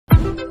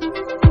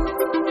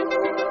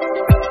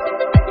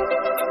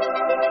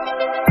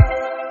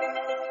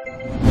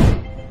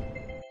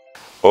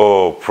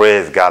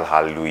Praise God,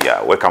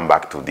 hallelujah. Welcome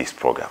back to this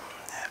program.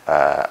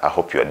 I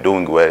hope you are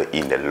doing well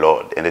in the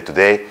Lord. And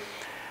today,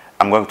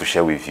 I'm going to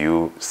share with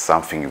you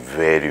something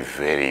very,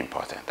 very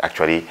important.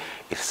 Actually,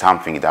 it's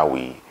something that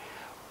will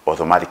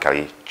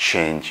automatically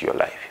change your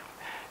life.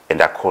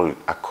 And I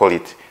call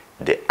it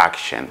the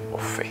action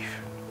of faith.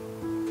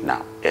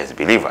 Now, as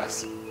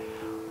believers,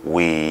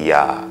 we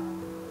are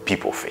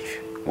people of faith.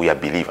 We are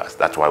believers.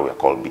 That's why we are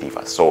called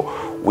believers.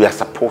 So we are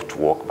supposed to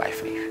walk by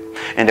faith.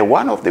 And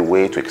one of the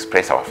ways to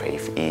express our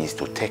faith is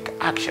to take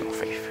action of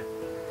faith.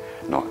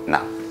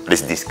 Now,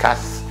 let's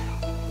discuss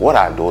what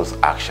are those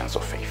actions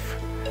of faith.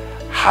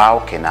 How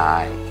can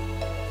I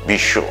be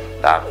sure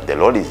that the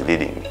Lord is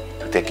leading me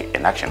to take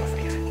an action of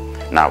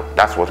faith? Now,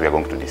 that's what we are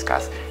going to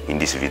discuss in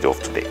this video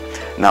of today.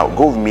 Now,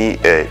 go with me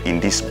in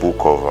this book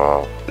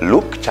of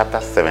Luke chapter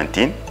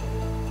 17.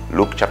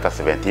 Luke chapter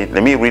 17.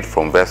 Let me read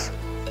from verse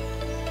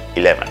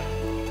 11.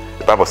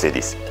 The Bible says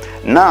this.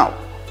 Now,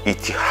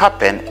 it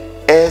happened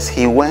as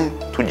he went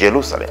to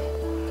Jerusalem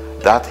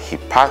that he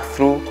passed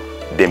through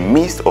the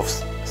midst of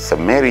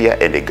Samaria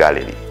and the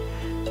Galilee.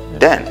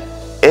 Then,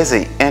 as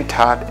he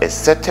entered a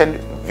certain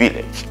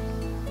village,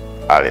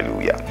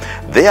 hallelujah,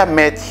 there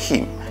met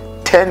him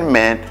 10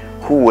 men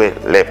who were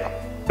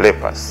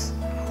lepers,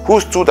 who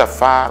stood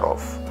afar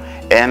off,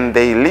 and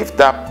they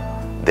lifted up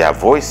their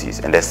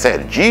voices, and they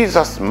said,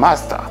 Jesus,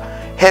 Master,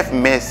 have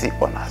mercy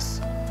on us.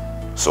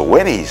 So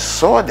when he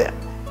saw them,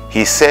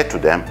 he said to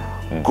them,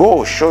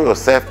 Go show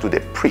yourself to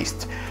the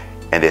priest.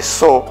 And they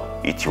saw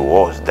it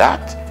was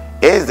that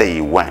as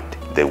they went,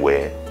 they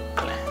were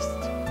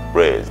cleansed.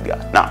 Praise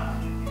God. Now,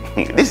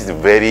 this is a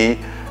very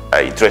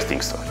interesting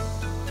story.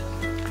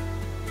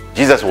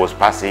 Jesus was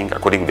passing,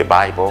 according to the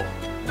Bible,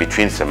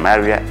 between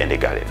Samaria and the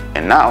Galilee.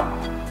 And now,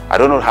 I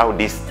don't know how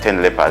these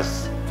 10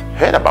 lepers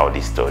heard about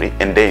this story,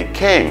 and they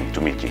came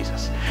to meet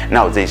Jesus.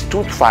 Now, they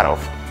stood far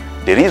off.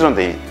 The reason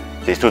they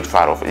stood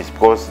far off is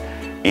because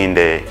in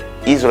the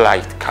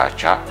Israelite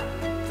culture,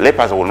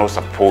 lepers were not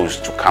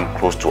supposed to come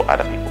close to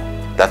other people.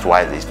 That's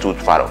why they stood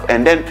far off.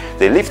 And then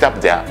they lift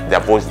up their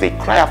voice, they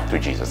cry up to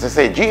Jesus. They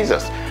say,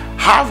 Jesus,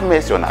 have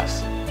mercy on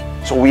us.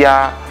 So we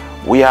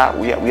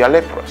are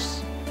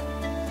leprous.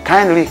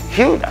 Kindly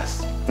heal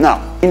us.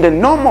 Now, in the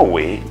normal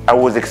way, I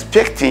was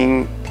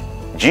expecting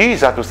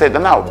Jesus to say,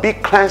 now be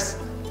cleansed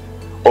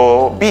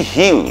or be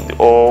healed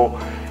or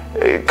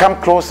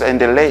come close and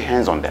lay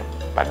hands on them.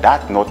 But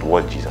that's not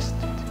what Jesus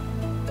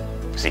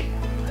did. See,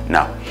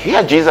 now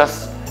here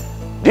Jesus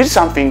did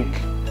something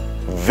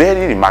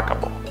very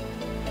remarkable.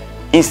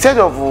 Instead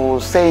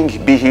of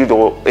saying be healed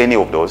or any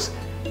of those,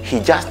 he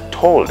just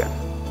told them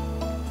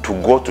to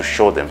go to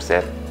show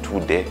themselves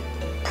to the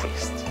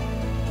priest.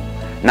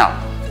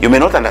 Now, you may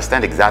not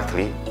understand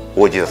exactly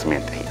what Jesus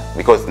meant here,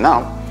 because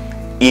now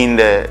in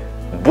the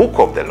book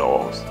of the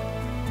laws,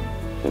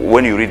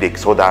 when you read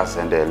Exodus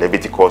and the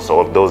Leviticus,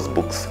 all those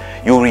books,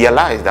 you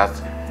realize that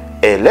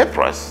a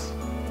leprous,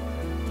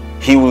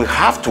 he will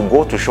have to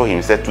go to show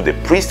himself to the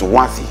priest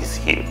once he is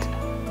healed.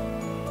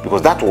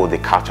 Because that was the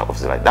culture of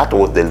Israel. That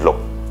was the law.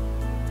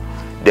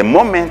 The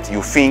moment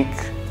you think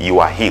you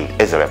are healed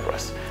as a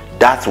leprous,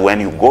 that's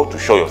when you go to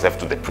show yourself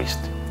to the priest.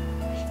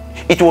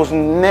 It was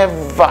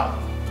never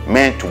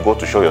meant to go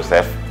to show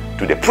yourself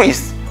to the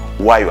priest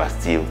while you are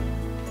still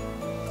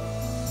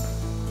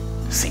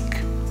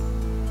sick.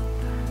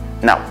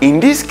 Now, in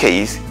this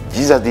case,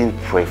 Jesus didn't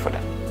pray for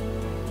them.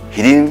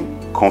 He didn't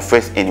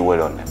confess any word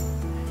on them.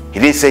 He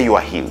didn't say you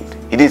are healed.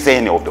 He didn't say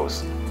any of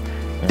those.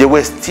 They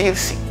were still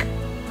sick.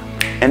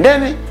 And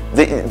then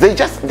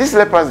these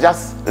lepers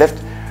just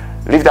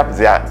lift up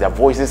their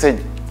voice and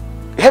said,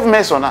 have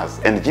mercy on us.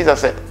 And Jesus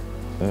said,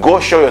 go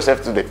show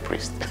yourself to the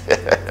priest.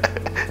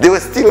 They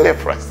were still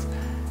lepers.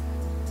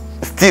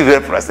 Still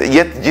lepers.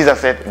 Yet Jesus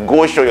said,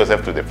 go show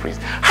yourself to the priest.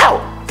 How?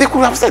 They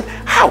could have said,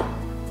 how?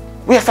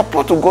 We are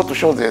supposed to go to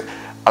show them.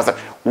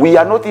 We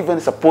are not even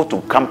supposed to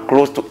come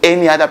close to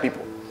any other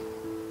people.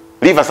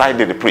 Leave aside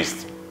the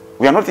priest.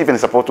 We are not even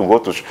supposed to go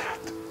close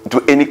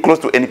to any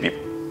people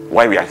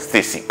while we are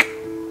still sick.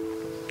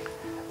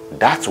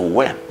 That's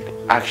when the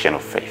action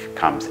of faith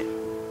comes in.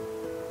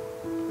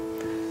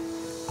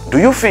 Do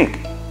you think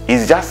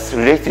it's just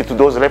related to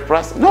those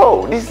lepers?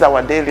 No, this is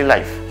our daily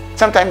life.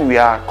 Sometimes we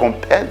are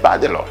compelled by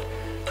the Lord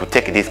to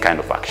take this kind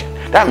of action.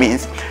 That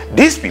means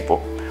these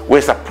people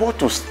were supposed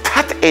to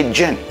start a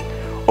journey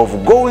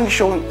of going,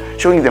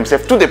 showing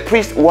themselves to the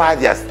priest while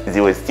they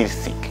were still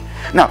sick.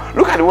 Now,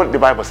 look at what the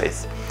Bible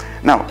says.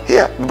 Now,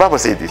 here, the Bible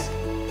says this.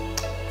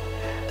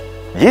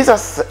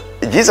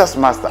 Jesus,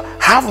 Master,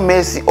 have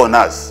mercy on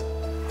us.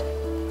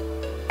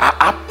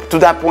 Up to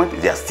that point,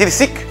 they are still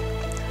sick.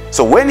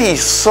 So when he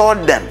saw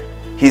them,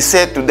 he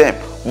said to them,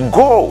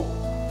 go,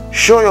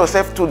 show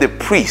yourself to the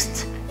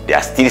priest. They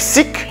are still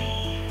sick.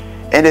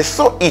 And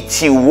so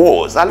it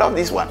was, I love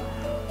this one.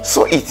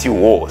 So it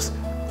was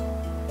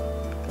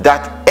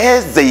that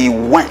as they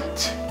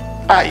went,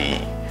 as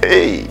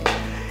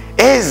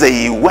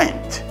they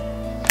went,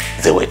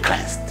 they were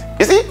cleansed.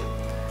 You see?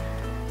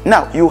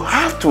 Now, you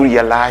have to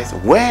realize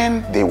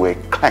when they were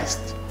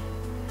cleansed,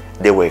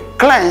 they were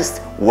cleansed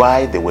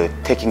while they were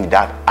taking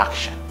that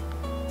action.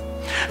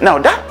 Now,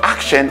 that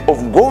action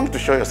of going to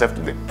show yourself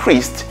to the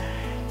priest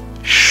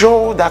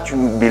show that you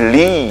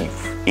believe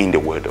in the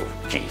word of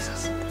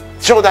Jesus.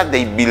 Show that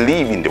they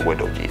believe in the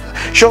word of Jesus.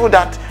 Show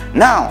that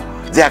now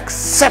they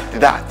accept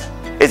that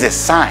as a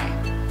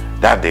sign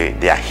that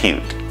they are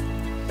healed.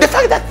 The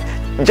fact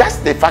that,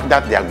 just the fact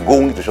that they are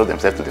going to show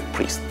themselves to the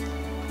priest,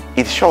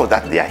 it shows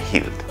that they are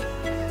healed.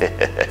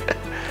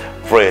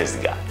 Praise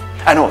God.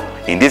 I know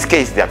in this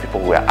case there are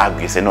people who are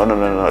arguing, say, no,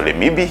 let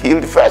me be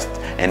healed first,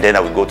 and then I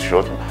will go to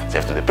show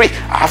myself to the priest.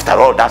 After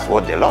all, that's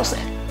what the law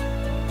said.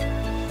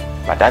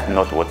 But that's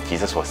not what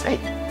Jesus was saying.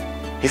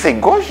 He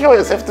said, go show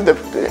yourself to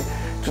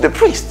the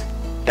priest.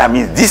 That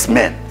means this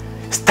man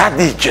start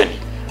this journey.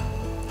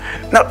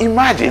 Now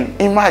imagine,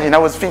 I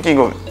was thinking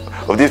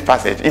of this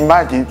passage.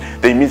 Imagine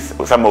they meet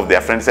some of their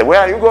friends, say, where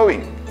are you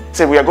going?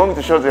 Say, we are going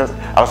to show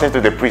ourselves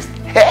to the priest.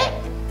 Hey,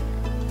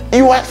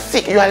 you are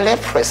sick, you are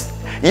leprous,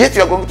 yet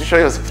you are going to show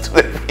yourself to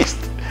the priest.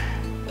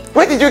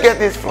 Where did you get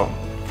this from?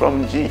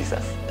 From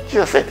Jesus.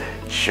 Jesus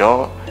said,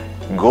 sure,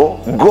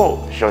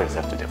 go show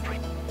yourself to the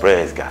priest.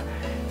 Praise God.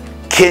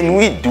 Can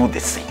we do the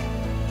same?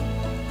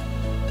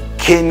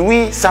 Can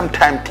we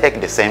sometimes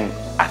take the same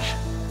action?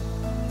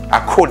 I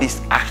call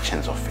these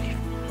actions of faith.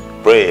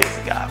 Praise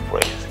God,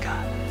 praise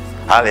God.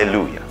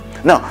 Hallelujah.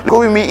 Now, go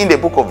with me in the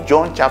book of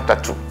John chapter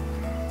 2.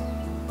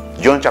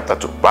 John chapter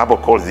 2. The Bible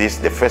calls this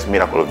the first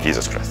miracle of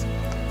Jesus Christ.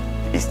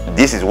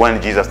 This is when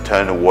Jesus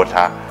turned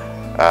water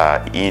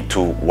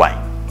into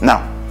wine.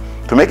 Now,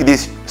 to make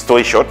this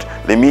story short,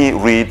 let me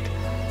read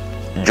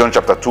John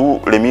chapter 2.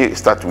 Let me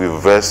start with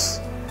verse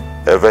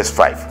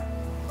 5.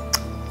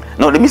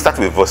 No, let me start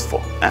with verse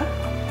 4.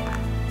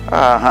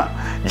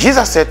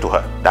 Jesus said to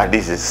her,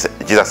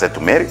 Jesus said to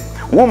Mary,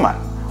 woman,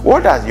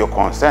 what does your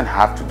concern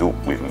have to do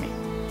with me?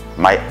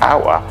 My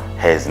hour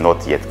has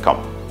not yet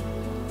come.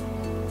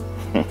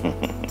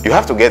 You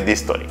have to get this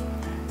story.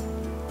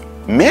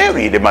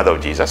 Mary, the mother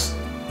of Jesus,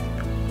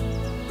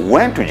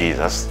 went to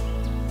Jesus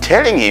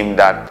telling him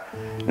that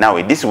now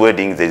in this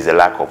wedding there is a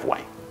lack of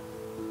wine.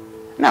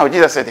 Now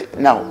Jesus said,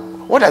 now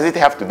what does it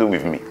have to do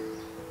with me?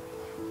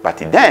 But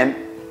then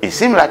it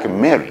seemed like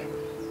Mary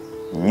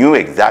knew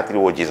exactly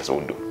what Jesus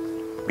would do.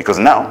 Because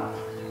now,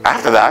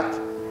 after that,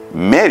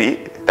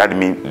 Mary, that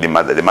means the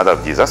mother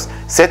of Jesus,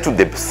 said to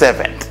the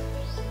servant,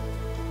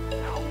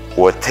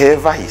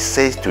 whatever he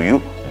says to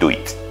you, do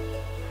it.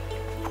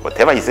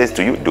 Whatever he says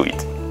to you, do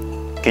it.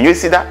 Can you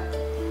see that?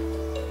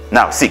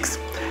 Now, 6.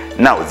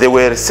 Now, they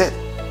were set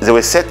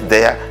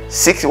there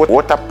 6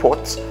 water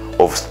pots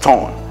of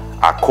stone,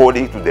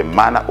 according to the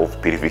manner of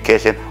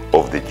purification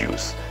of the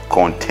Jews,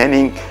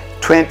 containing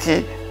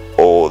 20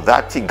 or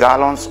 30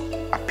 gallons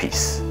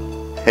apiece.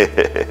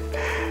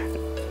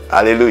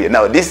 Hallelujah.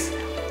 Now, these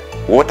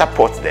water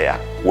pots there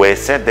were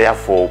set there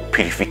for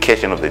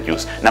purification of the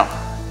Jews. Now,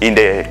 in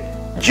the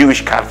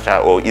Jewish culture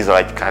or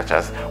Israelite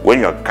cultures, when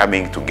you are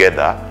coming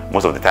together,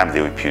 most of the time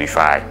they will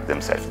purify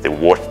themselves. They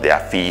wash their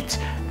feet,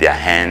 their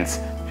hands,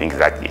 things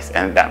like this.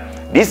 And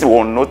this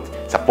was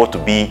not supposed to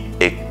be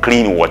a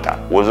clean water.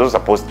 It was also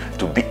supposed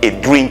to be a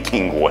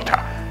drinking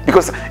water.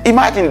 Because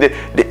imagine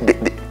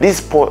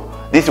these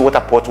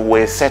water pots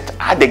were set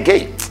at the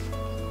gate.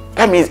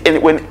 That means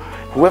when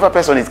whoever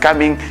person is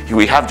coming, he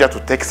will have just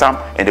to take some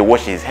and they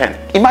wash his hands.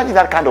 Imagine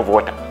that kind of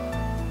water.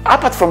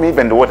 Apart from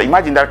even the water,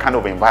 imagine that kind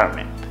of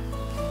environment.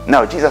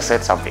 Now Jesus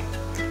said something.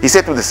 He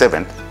said to the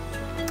servant,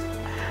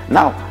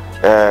 now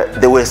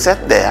they were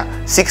set there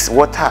 6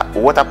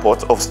 water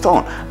pots of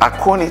stone,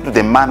 according to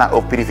the manner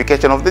of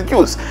purification of the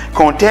Jews,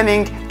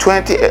 containing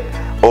 20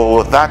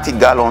 or 30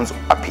 gallons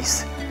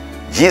apiece.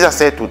 Jesus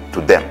said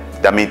to them,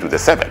 that means to the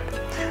servant,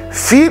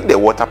 fill the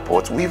water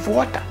pots with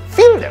water.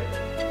 Fill them.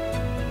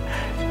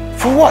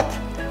 For what?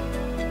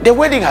 The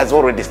wedding has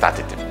already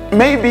started.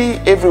 Maybe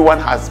everyone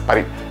has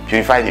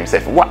purified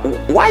himself.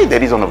 Why the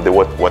reason of the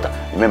water?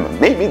 Remember,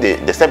 maybe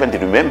the servant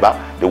remember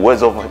the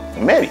words of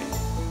Mary,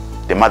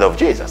 the mother of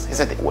Jesus. He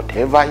said,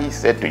 whatever he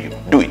said to you,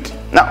 do it.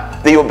 Now,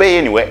 they obey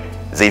anyway.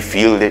 They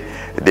fill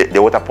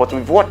the water pot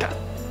with water.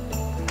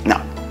 Now,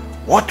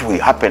 what will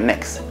happen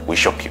next will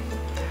shock you.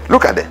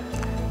 Look at them.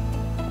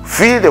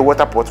 Fill the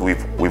water pot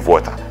with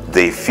water.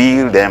 They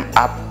fill them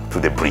up to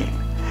the brim.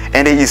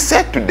 And he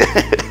said to them,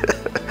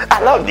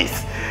 I love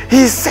this.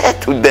 He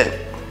said to them,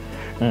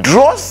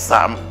 draw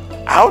some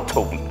out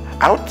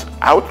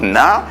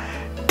now,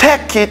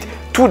 take it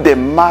to the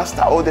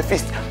master of the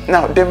feast.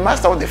 Now, the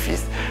master of the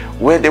feast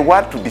were the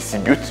one to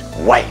distribute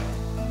wine.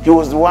 He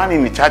was the one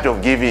in charge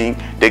of giving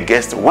the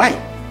guests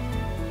wine.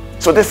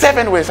 So the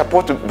servant were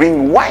supposed to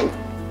bring wine.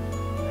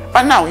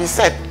 But now he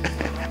said,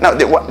 now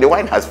the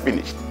wine has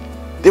finished.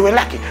 They were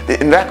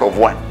in lack of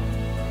wine.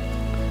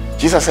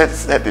 Jesus said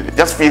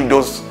just fill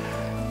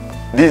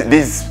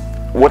these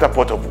water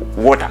pot of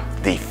water.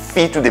 They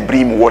fill to the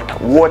brim water.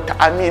 Water.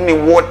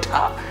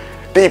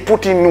 They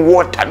put in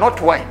water,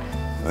 not wine.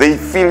 They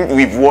fill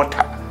with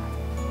water.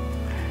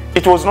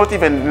 It was not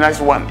even a nice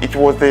one. It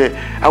was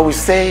I would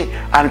say,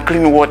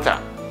 unclean water.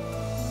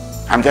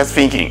 I'm just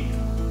thinking.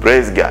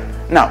 Praise God.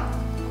 Now,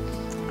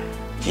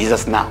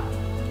 Jesus now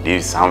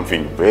did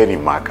something very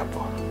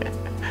remarkable.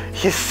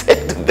 He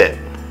said to them,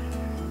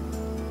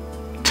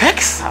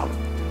 take some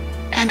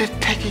and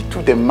take it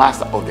to the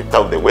master of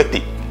the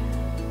wedding.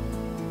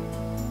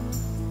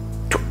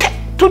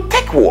 To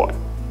take what?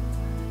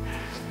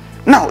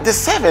 Now, the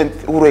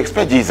servant would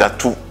expect Jesus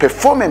to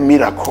perform a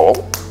miracle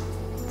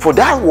for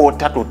that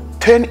water to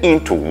turn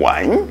into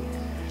wine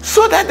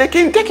so that they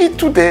can take it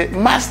to the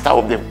master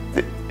of the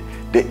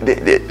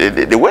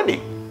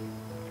wedding.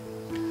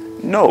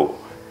 No,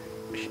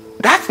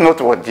 that's not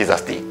what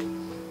Jesus did.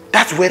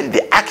 That's where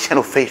the action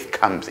of faith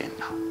comes in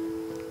now.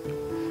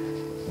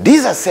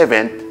 These are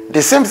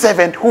the same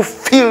servant who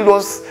filled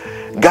those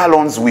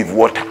gallons with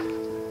water.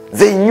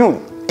 They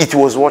knew it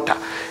was water.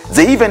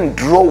 They even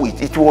drew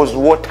it. It was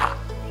water.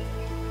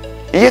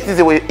 Yet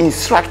they were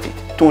instructed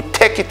to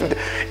take it to the...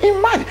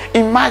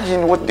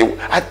 Imagine what they...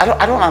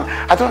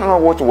 I don't know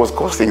what was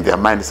crossing their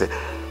mind. Say,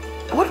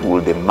 what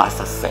will the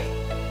master say?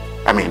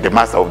 I mean, the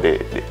master of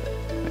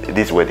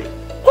this wedding.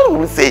 What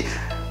will he say,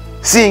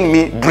 seeing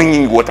me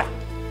bringing water?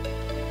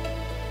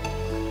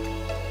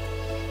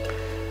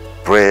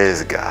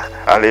 Praise God.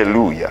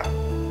 Hallelujah.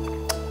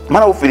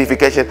 Manner of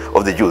purification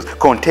of the Jews,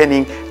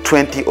 containing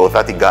 20 or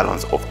 30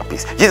 gallons of a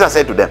piece. Jesus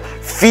said to them,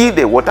 fill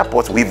the water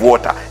pots with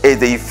water as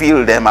they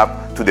fill them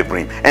up to the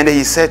brim. And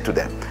he said to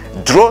them,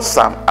 draw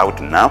some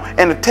out now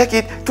and take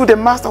it to the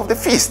master of the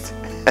feast.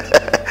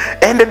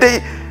 And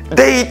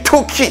they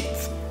took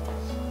it.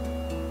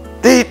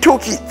 They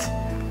took it.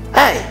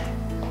 Hey,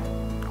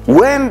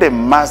 when the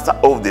master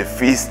of the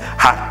feast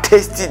had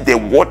tasted the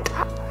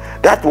water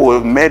that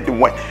was made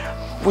wine,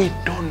 we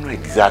don't know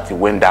exactly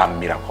when that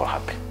miracle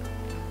happened.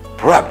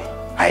 Probably,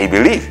 I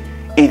believe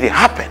it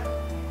happened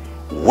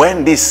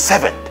when these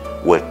servants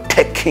were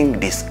taking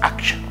this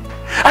action.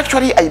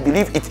 Actually, I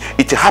believe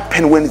it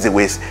happened when they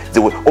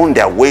were on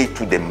their way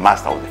to the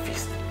master of the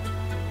feast.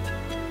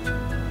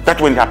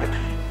 That's when it happened.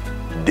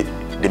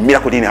 The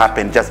miracle didn't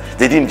happen,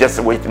 they didn't just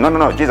wait.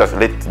 No, Jesus,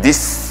 let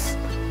this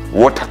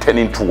water turn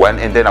into wine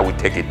and then I will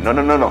take it. No.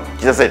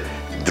 Jesus said,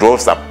 draw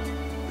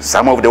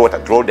some of the water,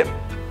 draw them.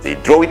 They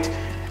draw it.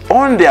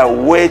 On their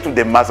way to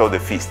the master of the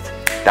feast,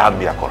 that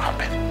miracle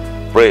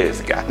happened.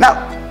 Praise God.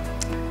 Now,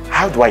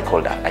 how do I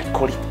call that? I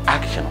call it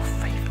action of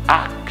faith.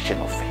 Action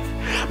of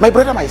faith. My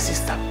brother, my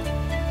sister,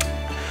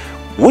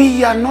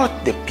 we are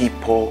not the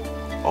people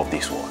of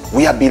this world.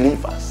 We are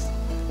believers.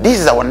 This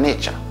is our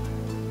nature.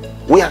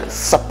 We are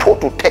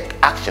supposed to take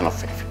action of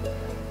faith.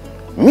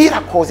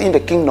 Miracles in the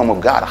kingdom of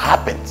God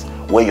happens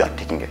where you are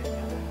taking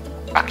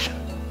action.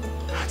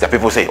 So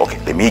people say, okay,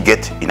 let me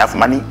get enough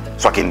money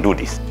so I can do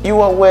this.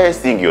 You are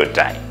wasting your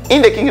time.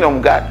 In the kingdom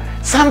of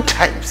God,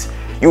 sometimes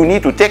you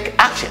need to take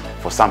action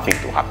for something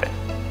to happen.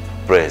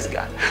 Praise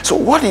God. So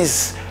what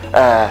is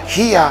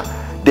here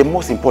the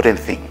most important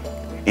thing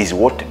is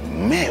what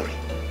Mary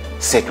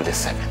said to the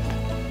servant.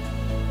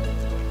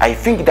 I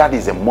think that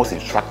is the most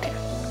instructive.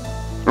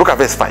 Look at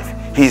verse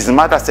 5. His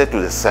mother said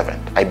to the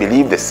servant, I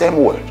believe the same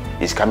word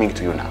is coming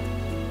to you now.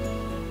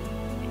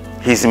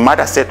 His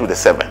mother said to the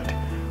servant,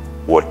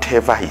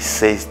 whatever he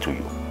says to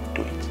you,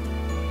 do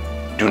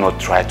it. Do not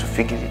try to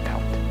figure it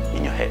out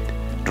in your head.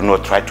 Do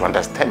not try to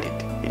understand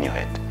it in your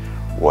head.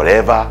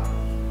 Whatever,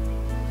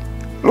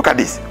 look at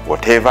this,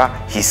 whatever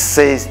he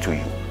says to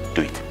you,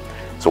 do it.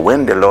 So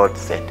when the Lord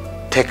said,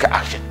 take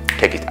action,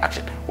 take it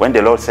action. When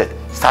the Lord said,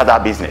 start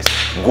that business,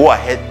 go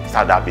ahead,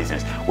 start that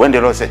business. When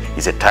the Lord said,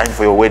 it's a time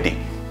for your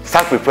wedding,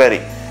 start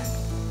preparing.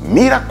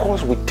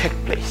 Miracles will take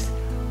place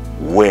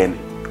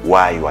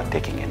while you are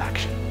taking an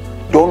action.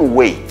 Don't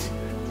wait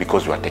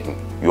because you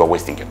are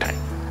wasting your time.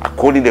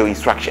 According to the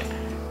instruction,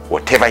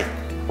 whatever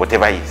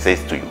he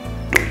says to you,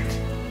 do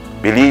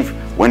it. Believe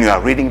when you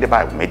are reading the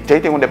Bible,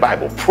 meditating on the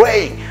Bible,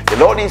 praying, the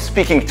Lord is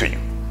speaking to you.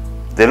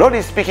 The Lord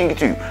is speaking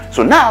to you.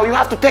 So now you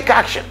have to take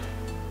action.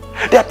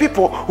 There are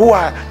people who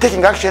are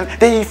taking action.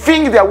 They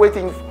think they are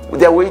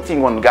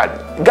waiting on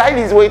God. God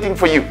is waiting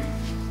for you.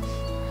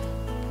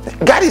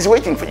 God is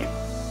waiting for you.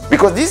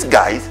 Because these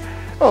guys,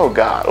 oh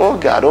God.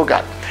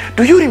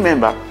 Do you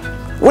remember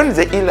when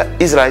the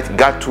Israelites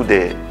got to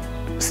the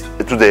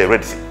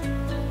Red Sea?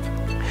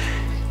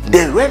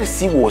 The Red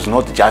Sea was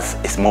not just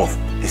a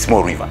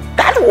small river.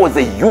 That was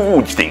a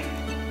huge thing.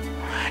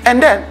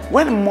 And then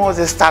when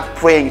Moses started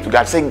praying to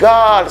God, saying,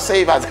 God,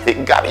 save us.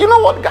 God, you know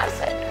what God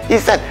said? He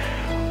said,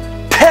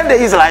 tell the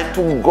Israelites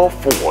to go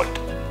forward.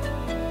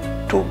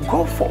 To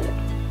go forward.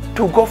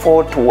 To go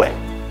forward to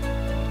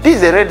where? This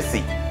is the Red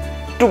Sea.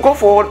 To go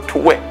forward to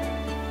where?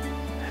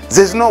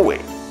 There's no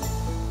way.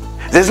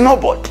 There's no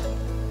boat.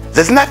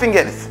 There's nothing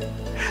else.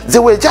 They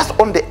were just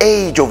on the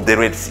edge of the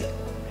Red Sea.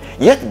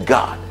 Yet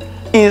God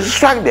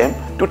instructed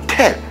them to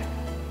tell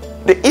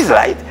the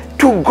Israelites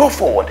to go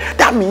forward.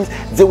 That means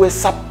they were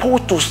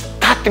supposed to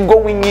start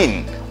going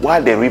in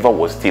while the river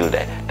was still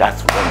there.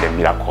 That's when the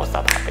miracle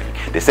started happening.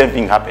 The same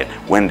thing happened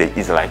when the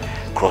Israelites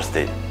crossed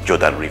the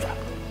Jordan River.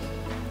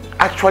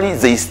 Actually,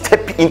 they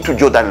stepped into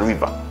Jordan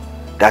River.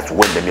 That's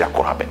when the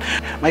miracle happened.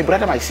 My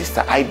brother, my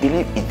sister, I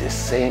believe it's the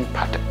same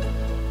pattern.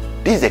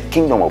 This is the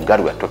kingdom of God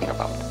we are talking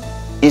about.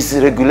 is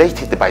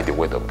regulated by the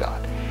word of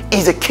God.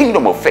 It's a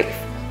kingdom of faith.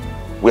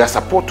 We are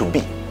supposed to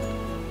be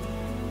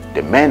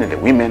the men and the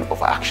women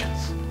of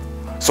actions.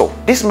 So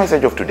this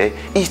message of today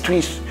is to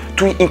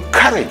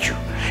encourage you.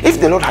 If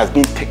the Lord has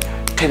been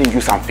telling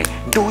you something,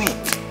 do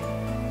it.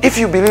 If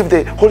you believe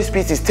the Holy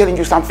Spirit is telling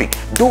you something,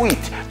 do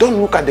it.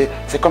 Don't look at the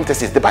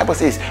circumstances. The Bible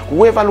says,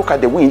 whoever look at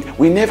the wind,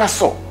 we never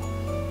saw.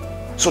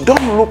 So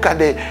don't look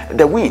at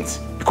the winds,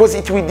 because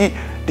it will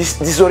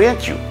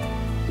disorient you.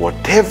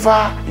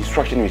 Whatever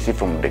instruction you receive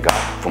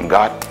from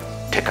God,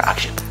 take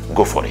action.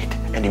 Go for it.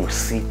 And you will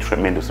see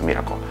tremendous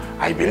miracle.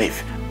 I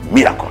believe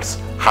miracles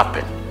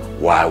happen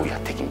while we are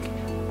taking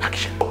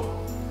action.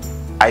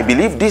 I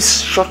believe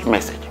this short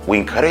message will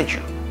encourage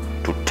you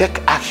to take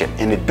action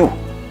and do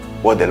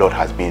what the Lord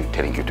has been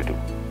telling you to do.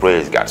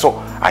 Praise God. So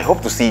I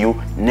hope to see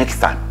you next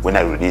time when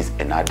I release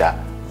another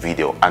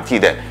video. Until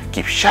then,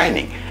 keep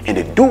shining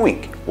and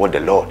doing what the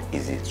Lord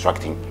is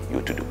instructing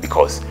you to do,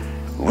 because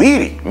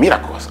really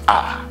miracles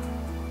are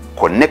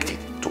connected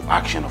to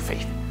action of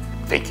faith.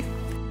 Thank you.